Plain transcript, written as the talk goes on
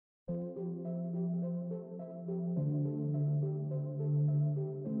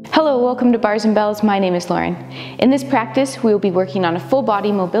Hello, welcome to Bars and Bells. My name is Lauren. In this practice, we will be working on a full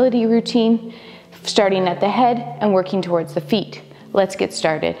body mobility routine, starting at the head and working towards the feet. Let's get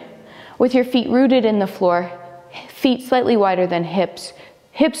started. With your feet rooted in the floor, feet slightly wider than hips,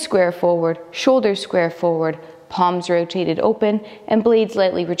 hips square forward, shoulders square forward, palms rotated open, and blades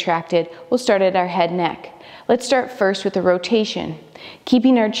lightly retracted, we'll start at our head neck. Let's start first with a rotation.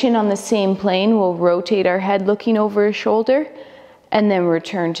 Keeping our chin on the same plane, we'll rotate our head looking over a shoulder, and then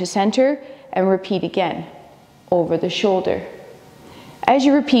return to center and repeat again, over the shoulder. As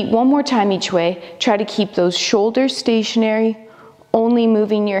you repeat one more time each way, try to keep those shoulders stationary, only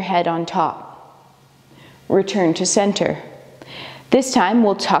moving your head on top. Return to center. This time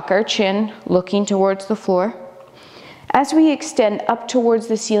we'll tuck our chin, looking towards the floor. As we extend up towards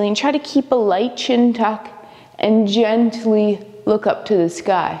the ceiling, try to keep a light chin tuck and gently look up to the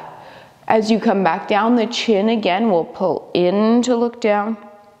sky. As you come back down, the chin again will pull in to look down.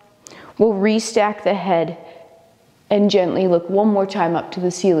 We'll restack the head and gently look one more time up to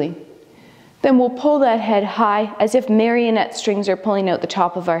the ceiling. Then we'll pull that head high as if marionette strings are pulling out the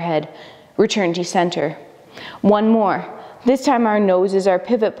top of our head. Return to center. One more. This time our nose is our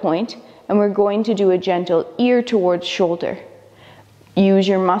pivot point, and we're going to do a gentle ear towards shoulder. Use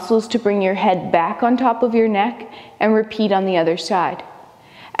your muscles to bring your head back on top of your neck and repeat on the other side.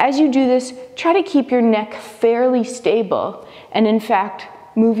 As you do this, try to keep your neck fairly stable and in fact,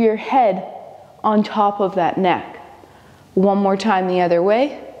 move your head on top of that neck. One more time the other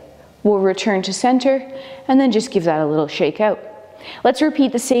way. We'll return to center and then just give that a little shake out. Let's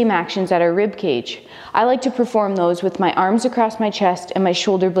repeat the same actions at our rib cage. I like to perform those with my arms across my chest and my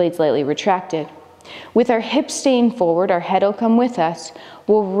shoulder blades lightly retracted. With our hips staying forward, our head will come with us.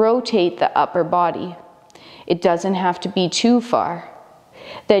 We'll rotate the upper body. It doesn't have to be too far.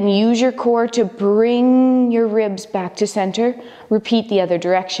 Then use your core to bring your ribs back to center. Repeat the other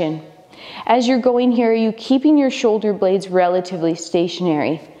direction. As you're going here, are you keeping your shoulder blades relatively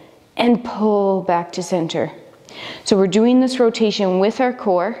stationary? And pull back to center. So we're doing this rotation with our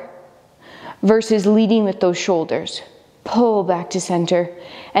core versus leading with those shoulders. Pull back to center.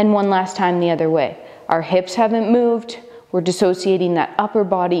 And one last time the other way. Our hips haven't moved. We're dissociating that upper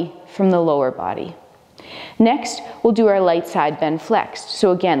body from the lower body. Next, we'll do our light side bend flexed.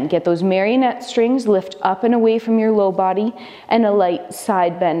 So again, get those marionette strings, lift up and away from your low body, and a light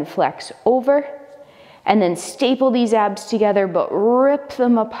side bend flex over, and then staple these abs together, but rip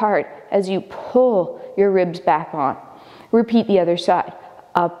them apart as you pull your ribs back on. Repeat the other side.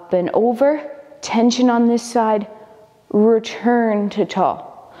 Up and over, tension on this side, return to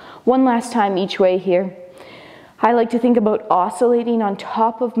tall. One last time each way here. I like to think about oscillating on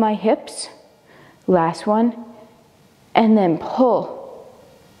top of my hips. Last one, and then pull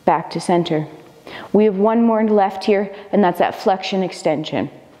back to center. We have one more left here, and that's that flexion extension.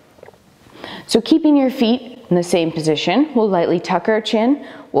 So keeping your feet in the same position, we'll lightly tuck our chin,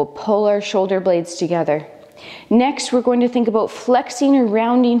 we'll pull our shoulder blades together. Next, we're going to think about flexing or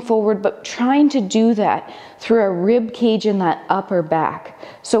rounding forward, but trying to do that through our rib cage and that upper back.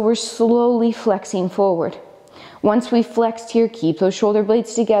 So we're slowly flexing forward. Once we've flexed here, keep those shoulder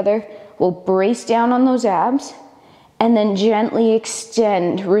blades together. We'll brace down on those abs and then gently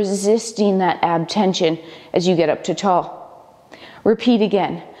extend, resisting that ab tension as you get up to tall. Repeat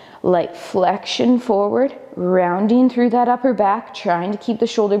again. Light flexion forward, rounding through that upper back, trying to keep the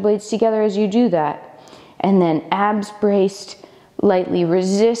shoulder blades together as you do that. And then abs braced, lightly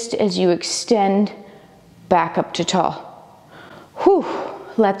resist as you extend back up to tall. Whew,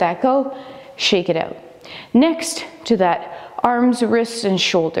 let that go, shake it out. Next to that, arms, wrists, and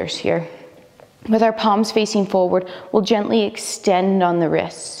shoulders here. With our palms facing forward, we'll gently extend on the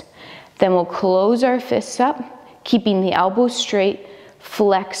wrists. Then we'll close our fists up, keeping the elbows straight,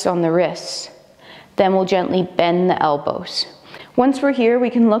 flex on the wrists. Then we'll gently bend the elbows. Once we're here, we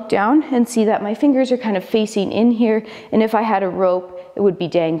can look down and see that my fingers are kind of facing in here, and if I had a rope, it would be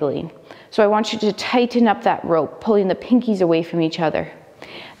dangling. So I want you to tighten up that rope, pulling the pinkies away from each other.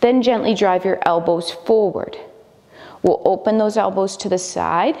 Then gently drive your elbows forward. We'll open those elbows to the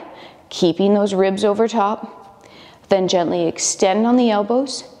side, keeping those ribs over top. Then gently extend on the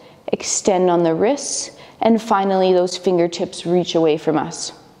elbows, extend on the wrists, and finally those fingertips reach away from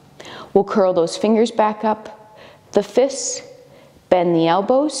us. We'll curl those fingers back up, the fists, bend the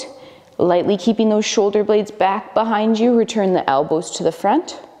elbows, lightly keeping those shoulder blades back behind you, return the elbows to the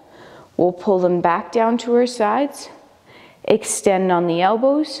front. We'll pull them back down to our sides, extend on the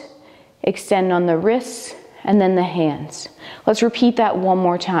elbows, extend on the wrists, and then the hands. Let's repeat that one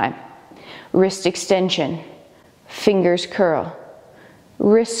more time. Wrist extension, fingers curl,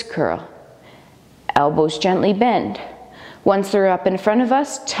 wrist curl, elbows gently bend. Once they're up in front of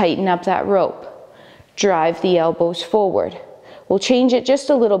us, tighten up that rope. Drive the elbows forward. We'll change it just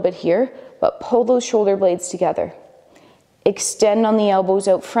a little bit here, but pull those shoulder blades together. Extend on the elbows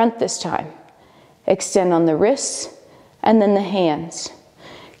out front this time. Extend on the wrists and then the hands.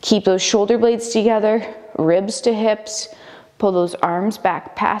 Keep those shoulder blades together, ribs to hips. Pull those arms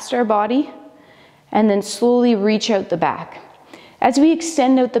back past our body and then slowly reach out the back. As we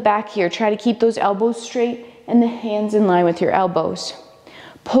extend out the back here, try to keep those elbows straight and the hands in line with your elbows.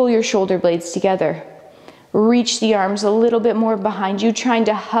 Pull your shoulder blades together. Reach the arms a little bit more behind you, trying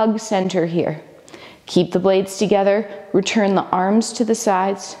to hug center here. Keep the blades together, return the arms to the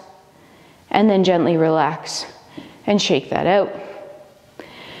sides, and then gently relax and shake that out.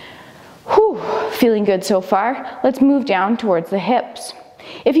 Whew, feeling good so far. Let's move down towards the hips.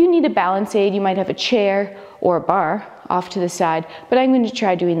 If you need a balance aid, you might have a chair or a bar off to the side, but I'm going to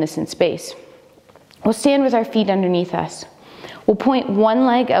try doing this in space. We'll stand with our feet underneath us. We'll point one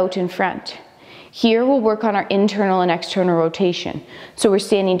leg out in front. Here we'll work on our internal and external rotation. So we're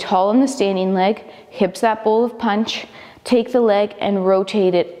standing tall on the standing leg, hips that bowl of punch, take the leg and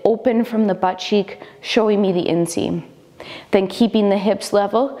rotate it open from the butt cheek, showing me the inseam. Then keeping the hips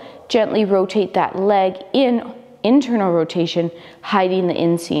level, gently rotate that leg in internal rotation, hiding the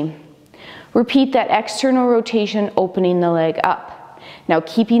inseam. Repeat that external rotation, opening the leg up. Now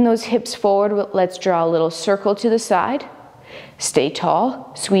keeping those hips forward, let's draw a little circle to the side. Stay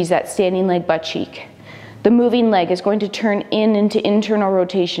tall, squeeze that standing leg butt cheek. The moving leg is going to turn into internal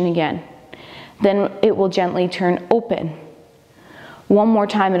rotation again. Then it will gently turn open. One more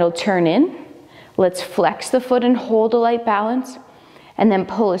time it'll turn in. Let's flex the foot and hold a light balance, and then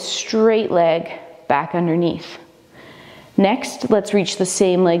pull a straight leg back underneath. Next, let's reach the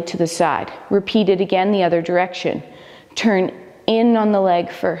same leg to the side. Repeat it again the other direction. Turn in on the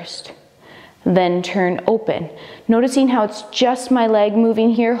leg first. Then turn open. Noticing how it's just my leg moving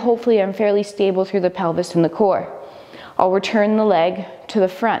here, hopefully I'm fairly stable through the pelvis and the core. I'll return the leg to the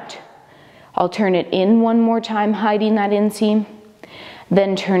front. I'll turn it in one more time, hiding that inseam.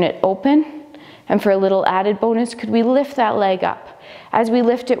 Then turn it open. And for a little added bonus, could we lift that leg up? As we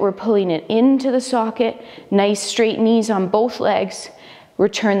lift it, we're pulling it into the socket. Nice straight knees on both legs.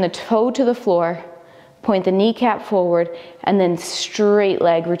 Return the toe to the floor. Point the kneecap forward, and then straight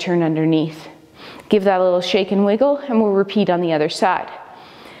leg return underneath. Give that a little shake and wiggle, and we'll repeat on the other side.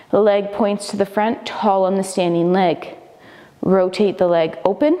 The leg points to the front, tall on the standing leg. Rotate the leg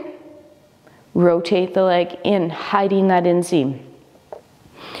open. Rotate the leg in, hiding that inseam.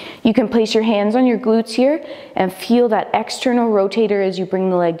 You can place your hands on your glutes here and feel that external rotator as you bring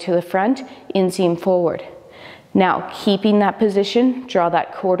the leg to the front, inseam forward. Now, keeping that position, draw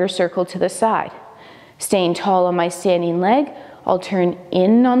that quarter circle to the side. Staying tall on my standing leg, I'll turn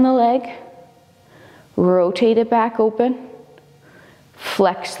in on the leg, rotate it back open,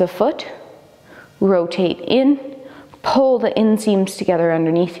 flex the foot, rotate in, pull the inseams together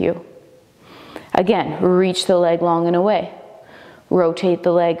underneath you. Again, reach the leg long and away. Rotate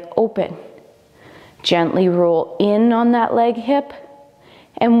the leg open. Gently roll in on that leg hip,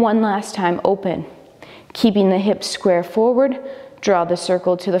 and one last time open. Keeping the hips square forward, draw the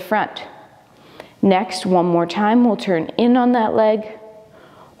circle to the front. Next, one more time, we'll turn in on that leg.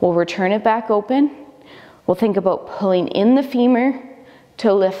 We'll return it back open. We'll think about pulling in the femur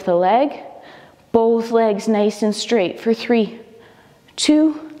to lift the leg. Both legs nice and straight for 3,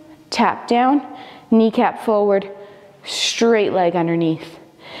 2, tap down, kneecap forward, straight leg underneath.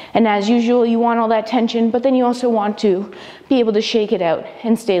 And as usual, you want all that tension, but then you also want to be able to shake it out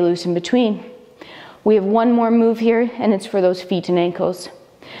and stay loose in between. We have one more move here, and it's for those feet and ankles.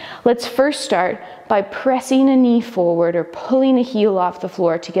 Let's first start by pressing a knee forward or pulling a heel off the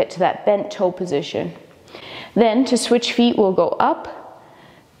floor to get to that bent toe position. Then to switch feet, we'll go up,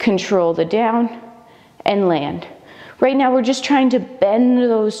 control the down, and land. Right now we're just trying to bend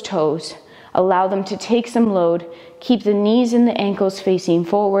those toes, allow them to take some load, keep the knees and the ankles facing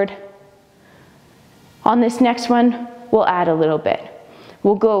forward. On this next one, we'll add a little bit.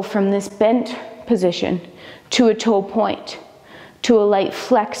 We'll go from this bent position to a toe point, to a light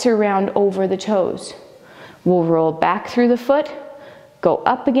flex around over the toes. We'll roll back through the foot, go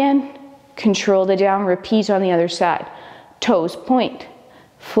up again, control the down, repeat on the other side. Toes point,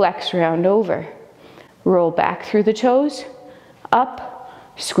 flex round over. Roll back through the toes, up,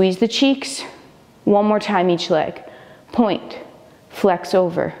 squeeze the cheeks. One more time each leg. Point, flex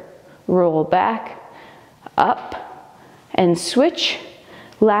over, roll back, up, and switch.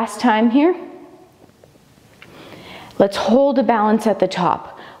 Last time here. Let's hold a balance at the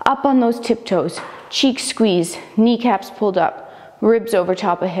top. Up on those tiptoes, cheeks squeeze, kneecaps pulled up, ribs over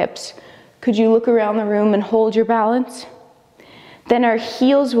top of hips. Could you look around the room and hold your balance? Then our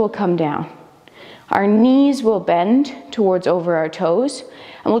heels will come down. Our knees will bend towards over our toes,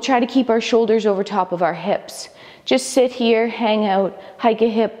 and we'll try to keep our shoulders over top of our hips. Just sit here, hang out, hike a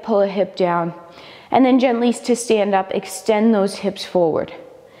hip, pull a hip down, and then gently to stand up, extend those hips forward.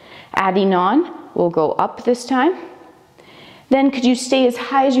 Adding on, we'll go up this time. Then could you stay as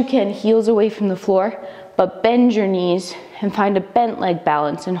high as you can, heels away from the floor, but bend your knees and find a bent leg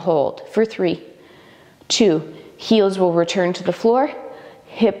balance and hold for 3, 2, heels will return to the floor,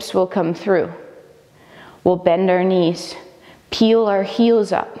 hips will come through. We'll bend our knees, peel our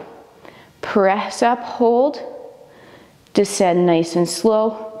heels up, press up, hold, descend nice and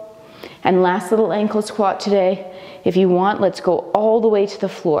slow. And last little ankle squat today. If you want, let's go all the way to the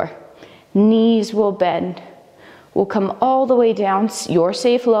floor. Knees will bend. We'll come all the way down, your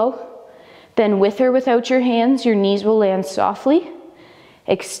safe low. Then with or without your hands, your knees will land softly.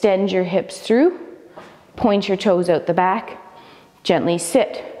 Extend your hips through. Point your toes out the back. Gently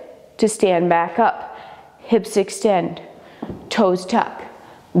sit to stand back up. Hips extend, toes tuck.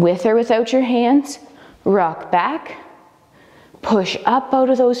 With or without your hands, rock back. Push up out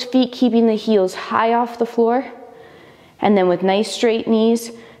of those feet, keeping the heels high off the floor. And then with nice straight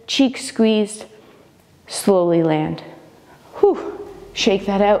knees, cheeks squeezed, slowly land. Whew, shake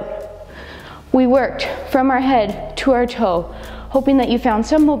that out. We worked from our head to our toe, hoping that you found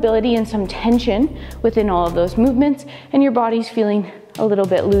some mobility and some tension within all of those movements, and your body's feeling a little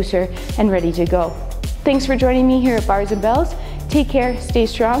bit looser and ready to go. Thanks for joining me here at Bars and Bells. Take care, stay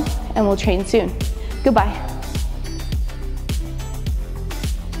strong, and we'll train soon. Goodbye.